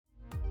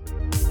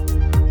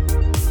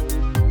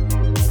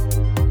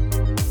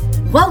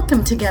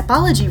Welcome to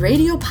Gapology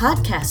Radio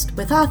Podcast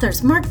with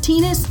authors Mark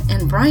Tienes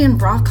and Brian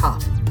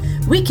Brockhoff.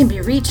 We can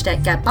be reached at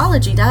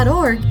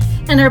gapology.org,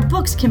 and our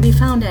books can be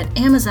found at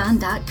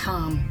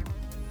amazon.com.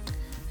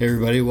 Hey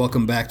everybody,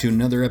 welcome back to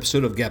another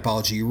episode of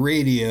Gapology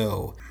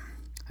Radio.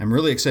 I'm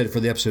really excited for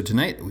the episode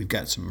tonight. We've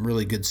got some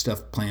really good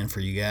stuff planned for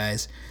you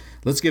guys.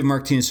 Let's give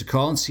Mark Tienes a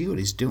call and see what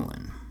he's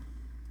doing.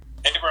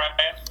 Hey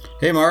Brian.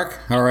 Hey Mark,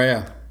 how are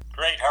you?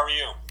 Great, how are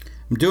you?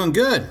 I'm doing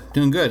good.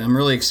 I'm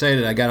really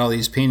excited. I got all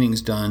these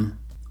paintings done.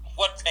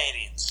 What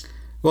paintings?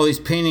 Well, these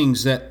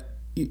paintings that,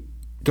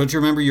 don't you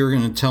remember you were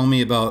going to tell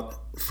me about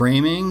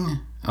framing?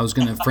 I was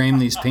going to frame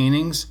these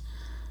paintings.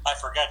 I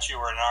forgot you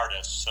were an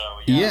artist, so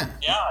yeah.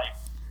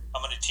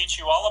 I'm going to teach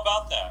you all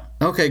about that.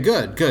 Okay,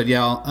 good.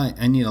 Yeah,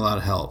 I need a lot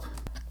of help.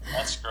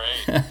 That's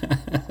great.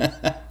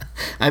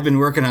 I've been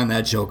working on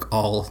that joke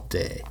all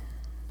day.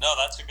 No,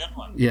 that's a good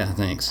one. Yeah,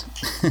 thanks.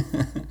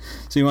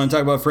 So you want to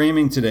talk about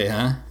framing today,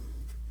 huh?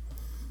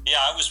 Yeah,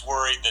 I was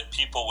worried that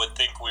people would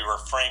think we were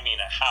framing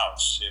a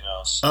house,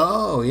 So,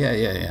 Oh, yeah.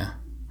 yeah.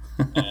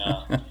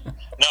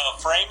 No,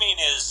 framing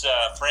is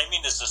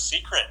a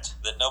secret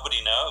that nobody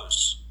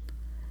knows.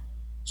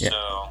 Yeah.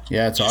 So,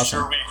 yeah, it's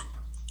awesome.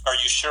 Are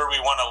you sure we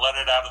want to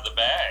let it out of the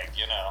bag,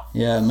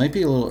 Yeah, it might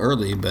be a little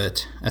early,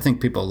 but I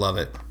think people love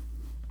it.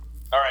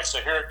 All right, so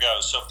here it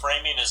goes. So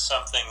framing is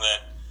something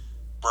that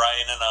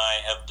Brian and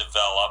I have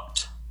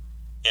developed.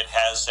 It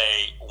has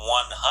a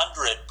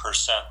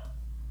 100%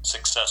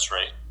 success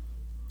rate.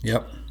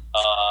 Yep.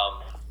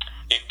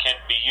 It can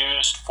be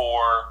used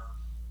for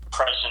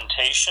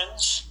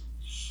presentations.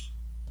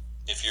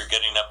 If you're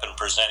getting up and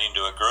presenting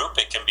to a group,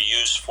 it can be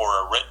used for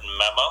a written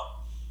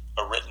memo,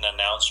 a written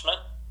announcement,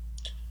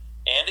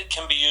 and it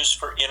can be used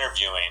for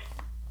interviewing,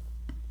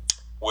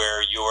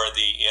 where you're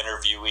the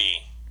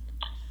interviewee.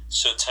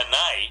 So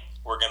tonight,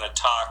 we're going to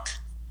talk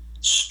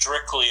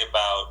strictly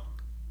about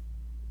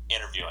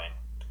interviewing,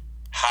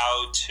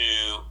 how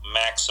to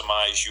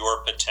maximize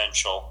your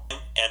potential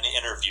and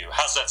interview.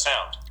 How's that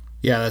sound?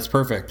 Yeah, that's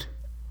perfect.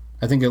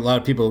 I think a lot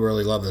of people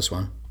really love this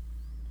one.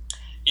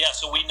 Yeah,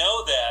 so we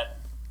know that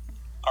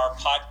our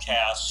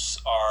podcasts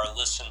are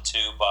listened to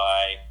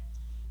by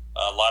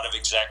a lot of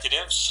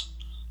executives,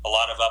 a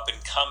lot of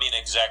up-and-coming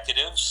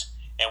executives,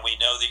 and we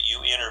know that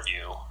you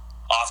interview,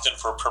 often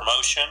for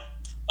promotion,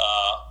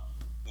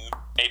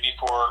 maybe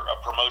for a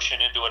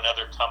promotion into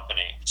another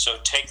company. So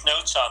take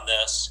notes on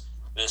this.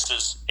 This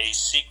is a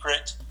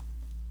secret.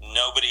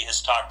 Nobody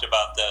has talked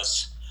about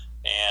this,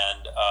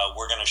 and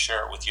we're going to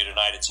share it with you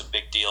tonight. It's a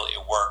big deal.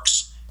 It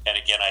works. And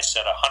again, I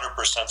said 100%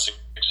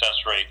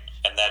 success rate,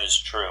 and that is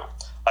true.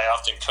 I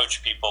often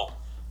coach people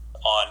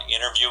on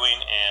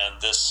interviewing, and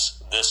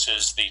this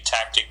is the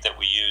tactic that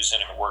we use,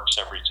 and it works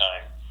every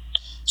time.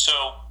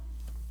 So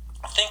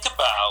think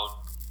about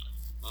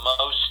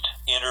most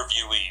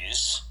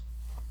interviewees,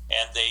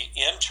 and they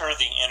enter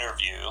the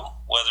interview,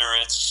 whether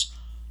it's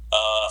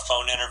a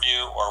phone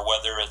interview or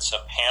whether it's a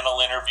panel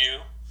interview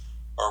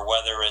or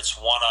whether it's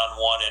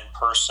one-on-one in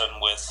person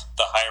with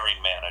the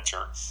hiring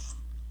manager.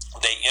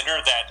 They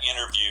enter that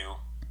interview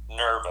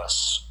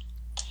nervous.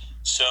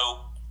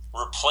 So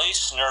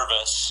replace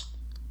nervous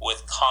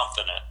with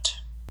confident.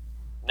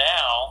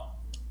 Now,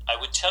 I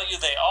would tell you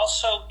they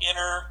also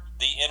enter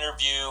the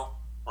interview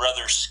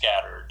rather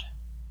scattered.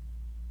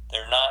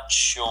 They're not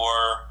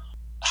sure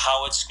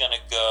how it's going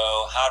to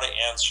go, how to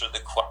answer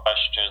the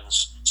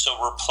questions. So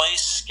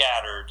replace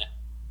scattered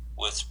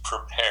with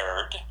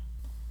prepared.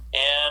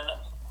 And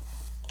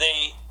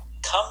they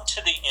come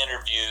to the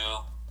interview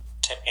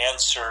to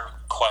answer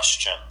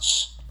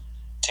questions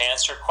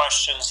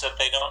that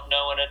they don't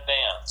know in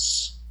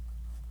advance.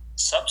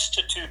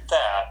 Substitute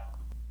that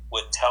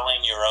with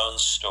telling your own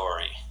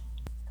story.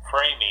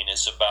 Framing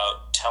is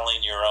about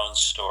telling your own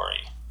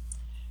story.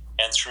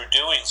 And through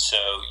doing so,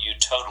 you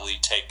totally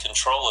take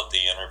control of the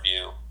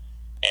interview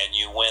and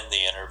you win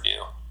the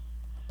interview.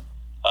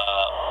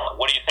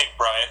 What do you think,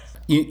 Brian?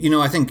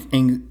 I think,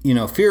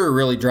 fear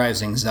really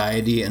drives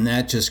anxiety, and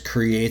that just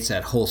creates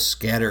that whole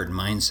scattered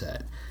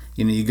mindset.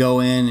 You go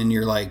in and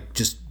you're like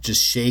just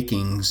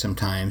shaking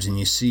sometimes, and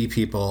you see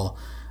people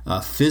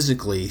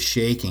physically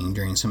shaking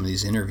during some of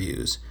these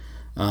interviews.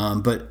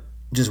 But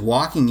just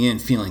walking in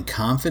feeling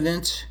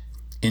confident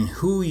in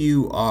who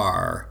you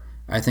are,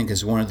 I think,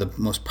 is one of the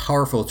most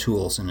powerful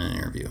tools in an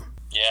interview.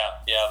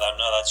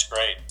 That's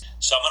great.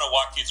 So I'm going to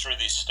walk you through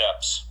these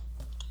steps.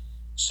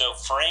 So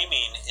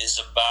framing is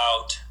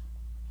about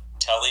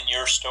telling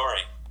your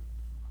story,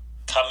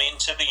 coming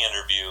to the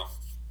interview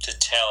to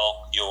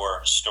tell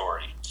your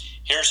story.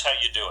 Here's how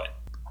you do it.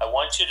 I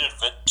want you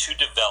to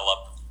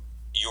develop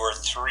your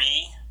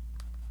 3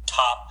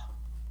 top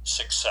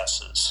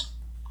successes.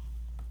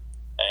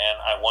 And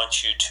I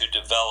want you to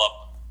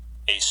develop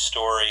a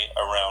story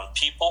around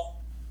people,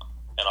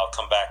 and I'll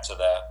come back to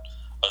that,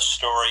 a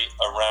story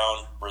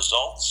around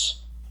results,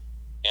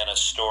 and a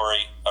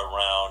story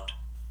around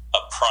a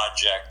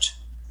project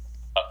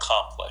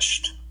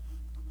accomplished.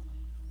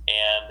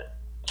 And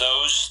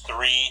those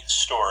 3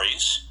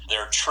 stories,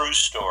 they're true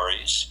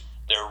stories,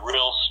 they're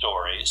real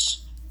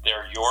stories,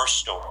 they're your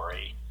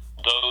story,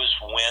 those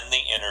win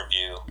the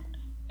interview,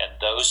 and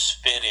those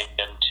fit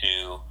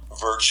into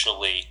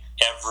virtually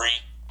every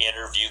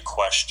interview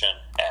question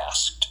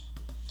asked.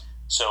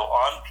 So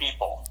on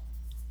people,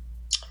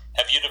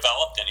 have you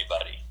developed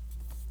anybody?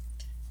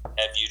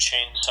 Have you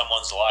changed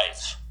someone's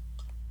life?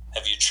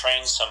 Have you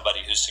trained somebody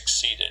who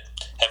succeeded?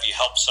 Have you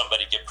helped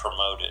somebody get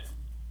promoted?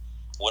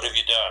 What have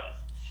you done?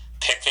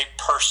 Pick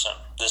a person.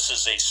 This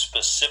is a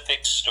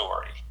specific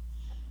story.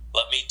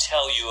 Let me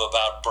tell you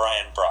about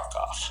Brian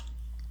Brockhoff.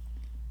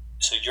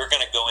 So you're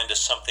going to go into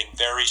something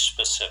very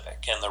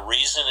specific. And the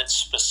reason it's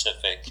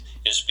specific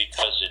is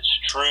because it's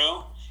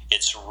true,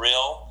 it's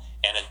real,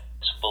 and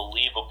it's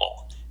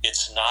believable.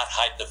 It's not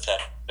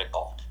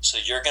hypothetical. So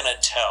you're going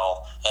to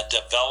tell a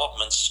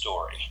development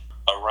story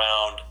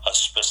around a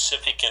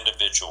specific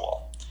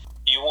individual.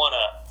 You want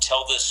to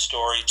tell this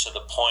story to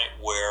the point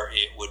where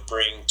it would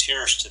bring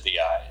tears to the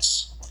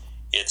eyes.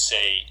 It's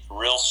a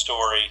real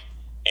story,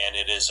 and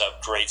it is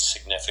of great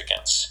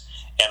significance.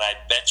 And I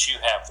bet you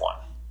have one.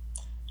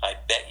 I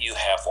bet you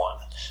have one.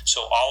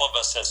 So all of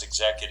us as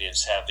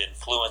executives have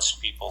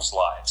influenced people's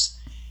lives.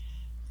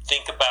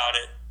 Think about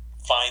it,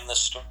 find the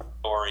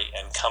story,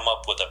 and come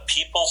up with a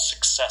people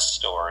success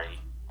story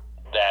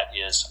that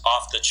is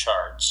off the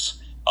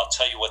charts. I'll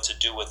tell you what to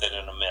do with it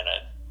in a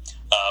minute.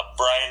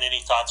 Brian,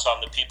 any thoughts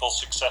on the people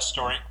success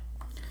story?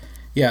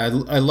 Yeah,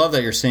 I love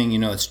that you're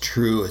saying, it's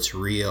true, it's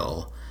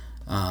real.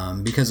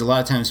 Because a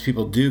lot of times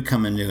people do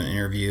come into an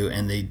interview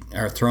and they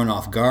are thrown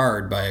off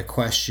guard by a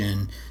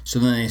question, so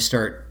then they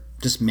start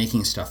just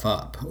making stuff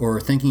up or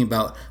thinking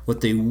about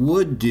what they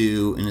would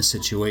do in a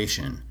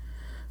situation.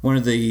 One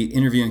of the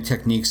interviewing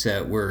techniques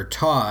that we're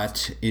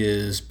taught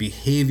is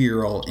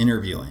behavioral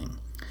interviewing.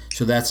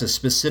 So that's a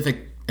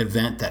specific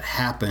event that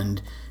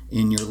happened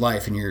in your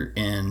life, and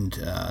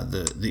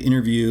the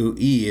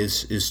interviewee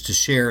is to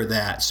share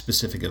that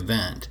specific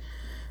event.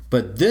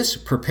 But this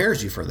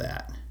prepares you for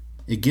that.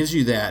 It gives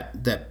you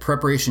that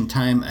preparation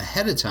time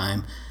ahead of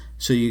time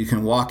so you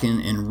can walk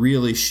in and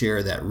really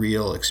share that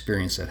real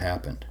experience that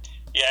happened.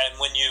 Yeah, and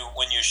when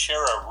you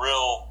share a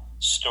real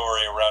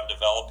story around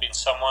developing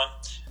someone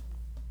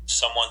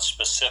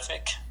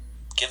specific,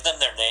 give them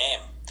their name.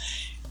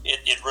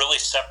 It really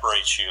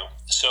separates you.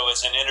 So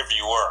as an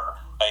interviewer,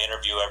 I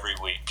interview every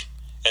week.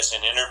 As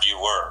an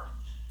interviewer,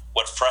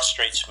 what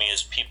frustrates me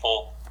is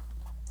people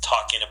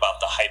talking about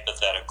the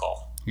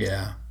hypothetical.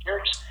 Yeah.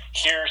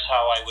 Here's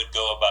how I would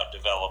go about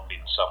developing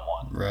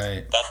someone.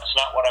 Right. That's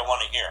not what I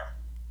want to hear.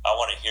 I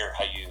want to hear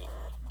how you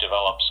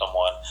develop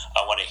someone.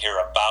 I want to hear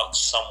about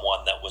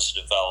someone that was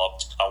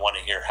developed. I want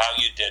to hear how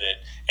you did it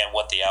and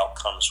what the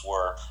outcomes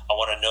were. I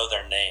want to know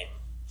their name.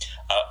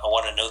 I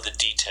want to know the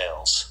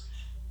details.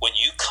 When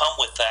you come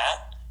with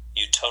that,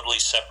 you totally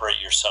separate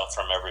yourself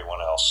from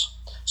everyone else.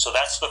 So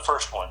that's the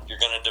first one. You're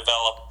going to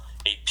develop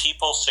a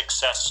people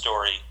success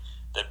story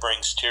that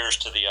brings tears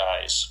to the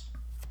eyes.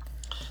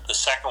 The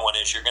second one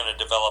is you're going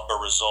to develop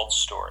a results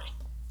story.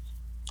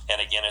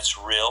 And again, it's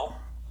real.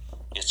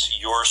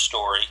 It's your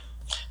story.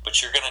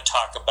 But you're going to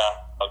talk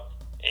about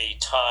a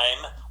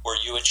time where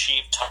you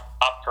achieved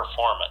top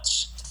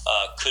performance.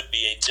 Could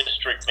be a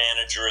District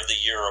Manager of the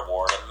Year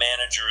award, a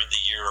Manager of the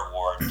Year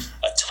award,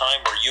 a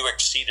time where you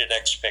exceeded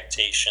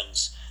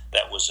expectations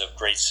that was of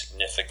great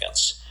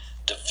significance.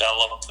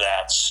 Develop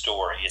that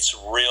story. It's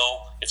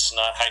real. It's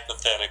not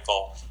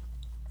hypothetical.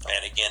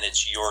 And again,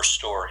 it's your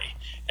story.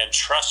 And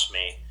trust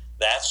me,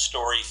 that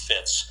story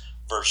fits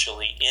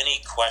virtually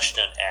any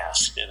question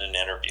asked in an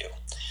interview.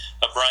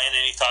 Brian,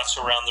 any thoughts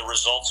around the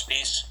results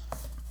piece?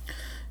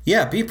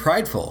 Yeah, be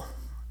prideful.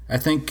 I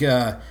think,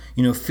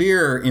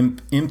 fear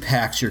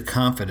impacts your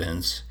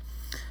confidence.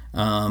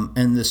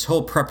 And this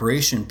whole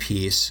preparation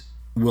piece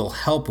will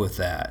help with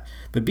that.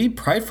 But be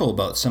prideful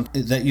about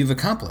something that you've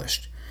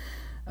accomplished.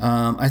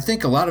 I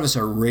think a lot of us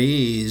are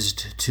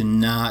raised to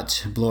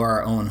not blow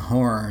our own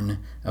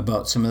horn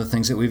about some of the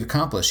things that we've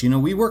accomplished.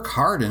 We work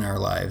hard in our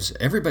lives.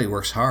 Everybody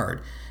works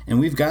hard. And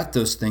we've got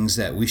those things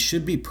that we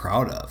should be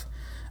proud of.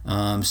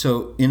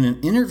 So in an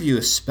interview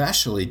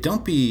especially,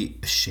 don't be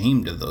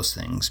ashamed of those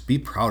things. Be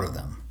proud of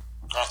them.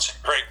 That's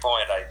a great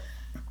point. I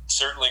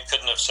certainly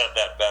couldn't have said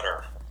that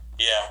better.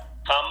 Yeah,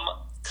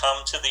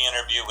 come to the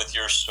interview with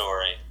your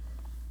story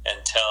and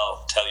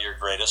tell your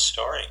greatest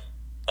story.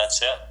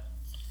 That's it.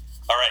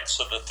 All right,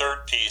 so the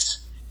third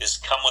piece is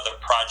come with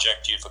a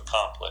project you've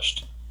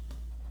accomplished.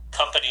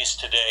 Companies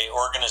today,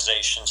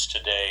 organizations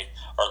today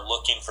are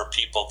looking for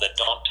people that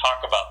don't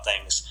talk about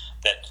things,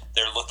 that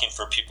they're looking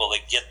for people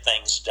that get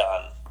things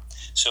done.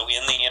 So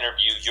in the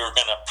interview, you're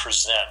going to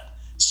present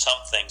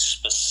something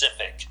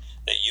specific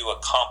that you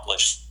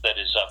accomplished that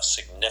is of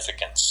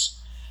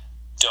significance.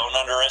 Don't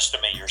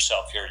underestimate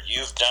yourself here.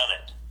 You've done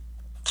it.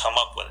 Come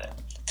up with it.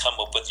 Come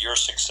up with your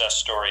success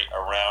story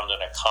around an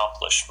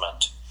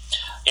accomplishment.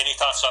 Any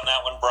thoughts on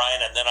that one,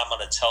 Brian? And then I'm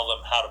going to tell them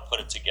how to put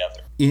it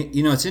together.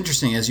 It's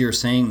interesting, as you were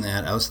saying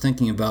that, I was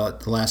thinking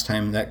about the last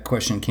time that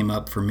question came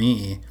up for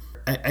me.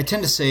 I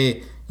tend to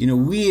say,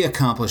 we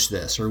accomplished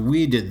this or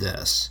we did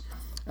this.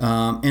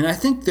 And I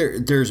think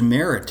there's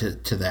merit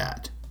to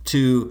that,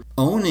 to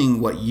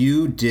owning what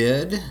you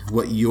did,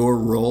 what your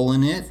role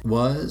in it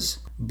was,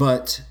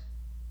 but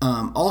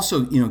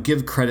also,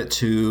 give credit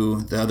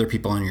to the other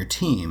people on your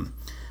team.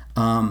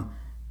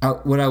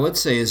 What I would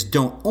say is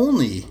don't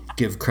only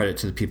give credit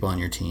to the people on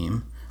your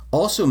team.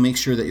 Also make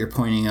sure that you're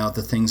pointing out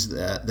the things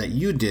that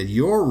you did,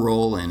 your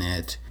role in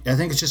it. I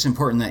think it's just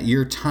important that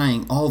you're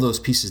tying all those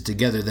pieces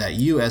together, that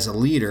you as a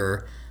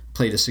leader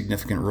played a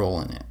significant role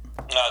in it.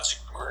 No, it's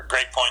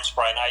great points,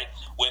 Brian.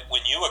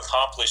 When you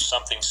accomplish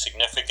something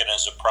significant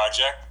as a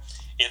project,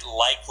 it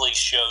likely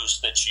shows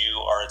that you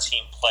are a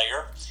team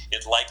player.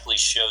 It likely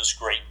shows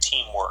great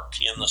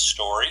teamwork in the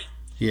story.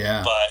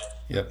 Yeah.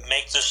 But Yep.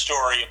 Make the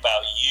story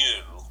about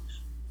you,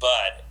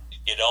 but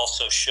it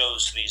also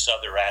shows these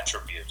other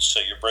attributes.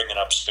 So you're bringing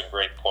up some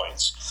great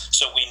points.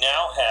 So we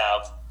now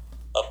have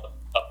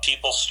a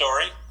people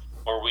story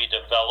where we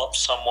develop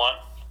someone,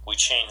 we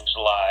change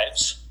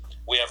lives.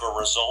 We have a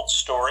results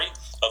story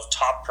of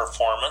top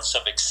performance,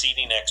 of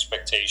exceeding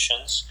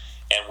expectations,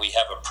 and we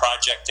have a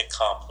project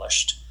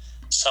accomplished,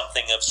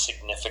 something of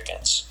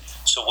significance.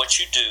 So what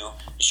you do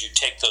is you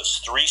take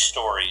those three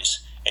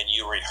stories and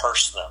you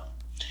rehearse them.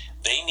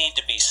 They need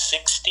to be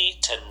 60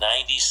 to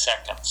 90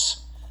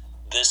 seconds.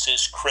 This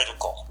is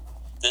critical.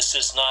 This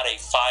is not a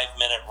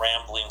 5-minute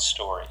rambling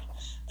story.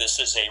 This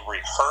is a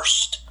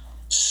rehearsed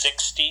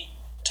 60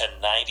 to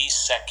 90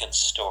 second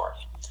story.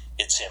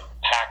 It's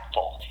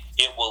impactful.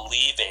 It will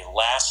leave a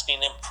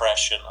lasting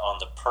impression on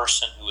the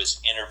person who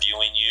is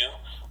interviewing you,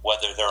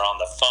 whether they're on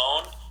the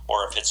phone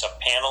or if it's a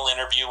panel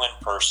interview in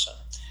person.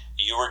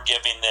 You are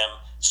giving them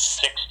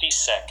 60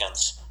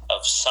 seconds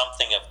of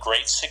something of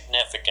great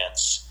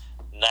significance,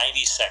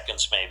 90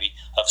 seconds maybe,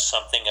 of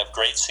something of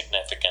great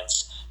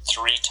significance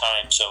 3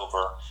 times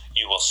over.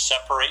 You will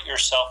separate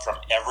yourself from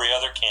every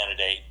other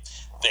candidate.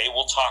 They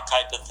will talk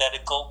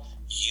hypothetical.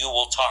 You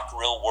will talk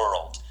real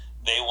world.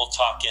 They will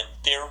talk in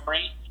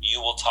theory.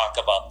 You will talk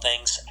about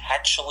things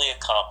actually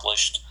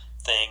accomplished,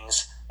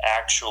 things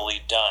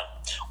actually done.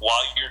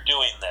 While you're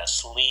doing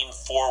this, lean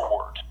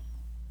forward.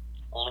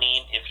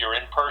 If you're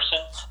in person,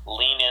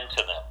 lean into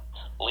them.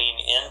 Lean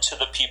into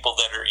the people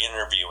that are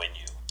interviewing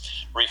you.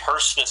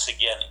 Rehearse this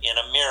again in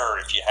a mirror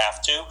if you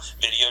have to.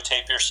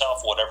 Videotape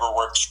yourself, whatever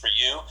works for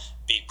you.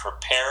 Be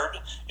prepared.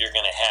 You're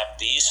going to have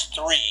these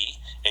 3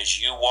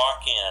 as you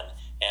walk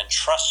in, and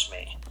trust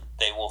me,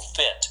 they will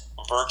fit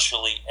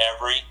virtually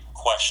every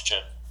question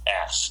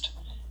asked,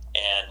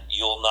 and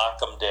you'll knock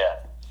them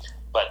dead.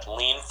 But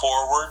lean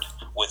forward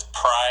with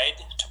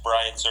pride, to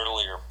Brian's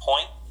earlier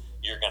point.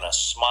 You're going to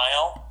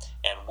smile,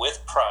 and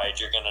with pride,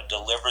 you're going to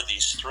deliver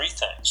these 3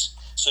 things.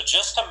 So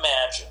just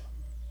imagine,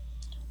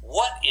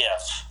 what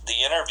if the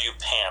interview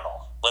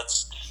panel,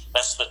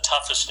 that's the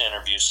toughest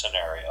interview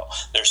scenario.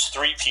 There's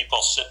 3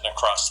 people sitting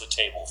across the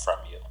table from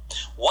you.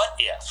 What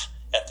if,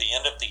 at the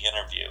end of the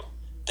interview,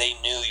 they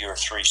knew your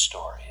 3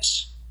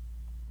 stories?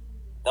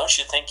 Don't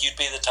you think you'd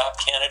be the top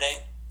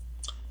candidate?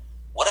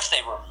 What if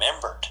they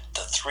remembered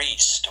the 3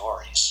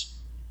 stories?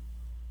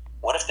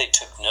 What if they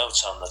took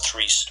notes on the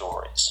 3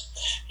 stories?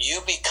 You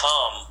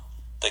become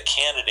the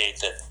candidate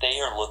that they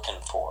are looking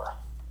for.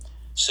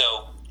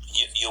 So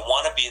you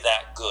want to be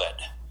that good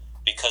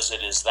because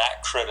it is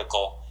that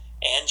critical,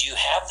 and you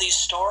have these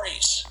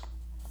stories.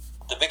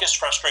 The biggest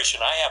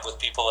frustration I have with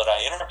people that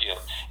I interview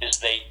is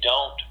they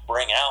don't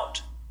bring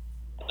out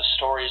the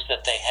stories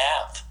that they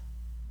have.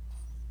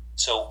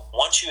 So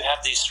once you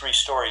have these 3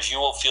 stories, you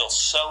will feel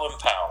so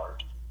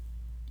empowered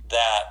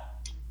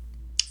that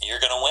you're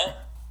going to win.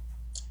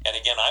 And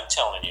again, I'm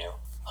telling you,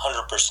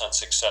 100%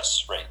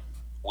 success rate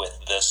with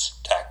this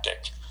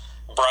tactic.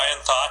 Brian,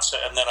 thoughts?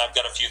 And then I've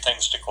got a few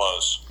things to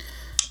close.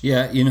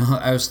 Yeah,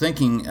 I was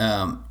thinking,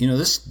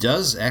 this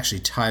does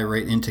actually tie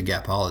right into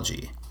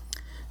Gapology.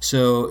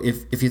 So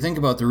if you think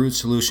about the root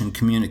solution,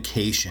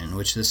 communication,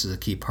 which this is a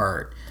key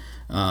part,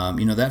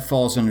 that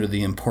falls under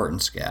the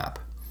importance gap.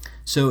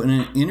 So in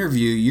an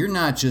interview, you're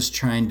not just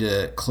trying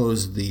to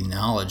close the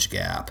knowledge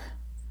gap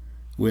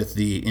with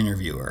the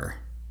interviewer.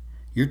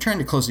 You're trying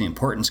to close the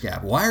importance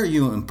gap. Why are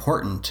you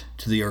important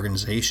to the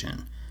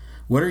organization?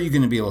 What are you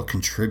going to be able to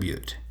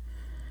contribute?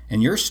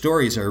 And your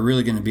stories are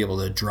really going to be able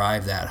to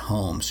drive that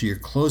home. So you're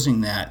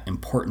closing that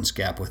importance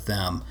gap with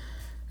them.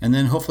 And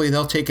then hopefully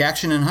they'll take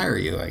action and hire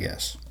you, I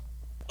guess.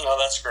 Oh,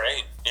 that's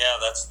great. Yeah,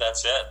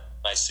 that's it.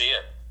 I see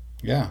it.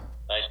 Yeah.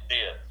 I see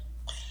it.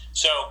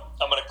 So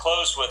I'm going to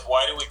close with,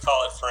 why do we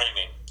call it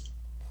framing?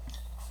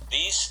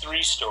 These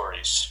 3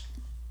 stories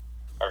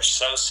are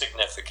so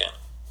significant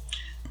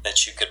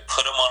that you could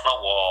put them on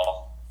a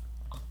wall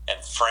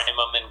and frame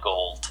them in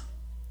gold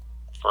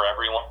for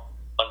everyone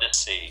to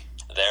see.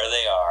 There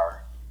they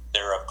are.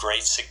 They're of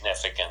great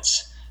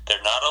significance.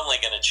 They're not only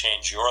going to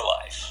change your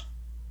life,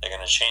 they're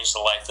going to change the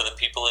life of the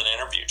people that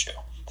interviewed you.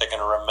 They're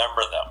going to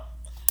remember them.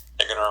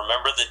 They're going to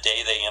remember the day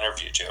they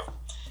interviewed you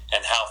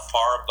and how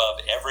far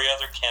above every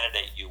other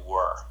candidate you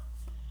were.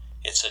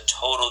 It's a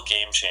total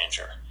game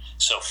changer.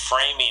 So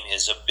framing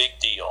is a big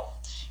deal.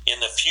 In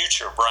the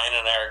future, Brian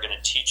and I are going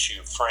to teach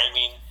you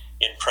framing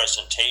in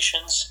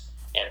presentations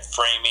and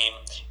framing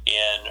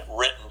in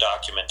written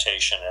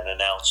documentation and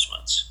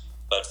announcements.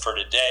 But for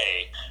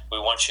today, we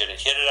want you to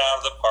hit it out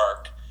of the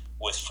park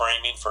with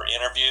framing for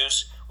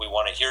interviews. We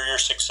want to hear your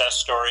success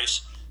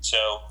stories. So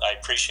I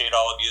appreciate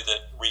all of you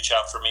that reach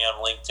out for me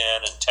on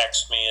LinkedIn and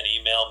text me and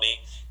email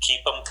me.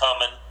 Keep them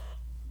coming.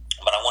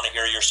 But I want to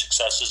hear your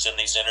successes in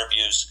these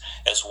interviews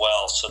as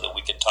well so that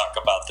we can talk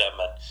about them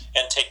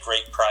and take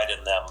great pride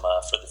in them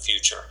for the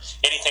future.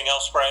 Anything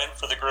else, Brian,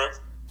 for the group?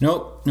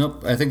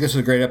 Nope. I think this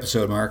was a great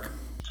episode, Mark.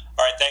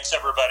 All right. Thanks,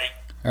 everybody.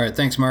 All right.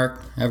 Thanks,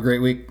 Mark. Have a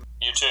great week.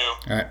 You too.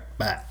 All right.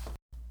 Bye.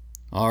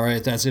 All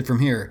right. That's it from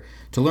here.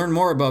 To learn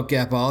more about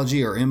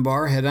Gapology or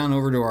IMBAR, head on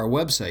over to our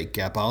website,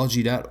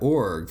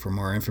 gapology.org, for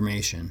more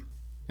information.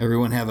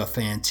 Everyone have a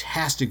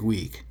fantastic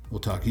week. We'll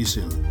talk to you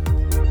soon.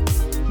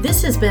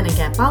 This has been a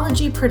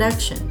Gapology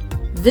production.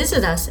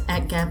 Visit us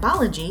at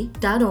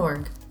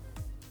gapology.org.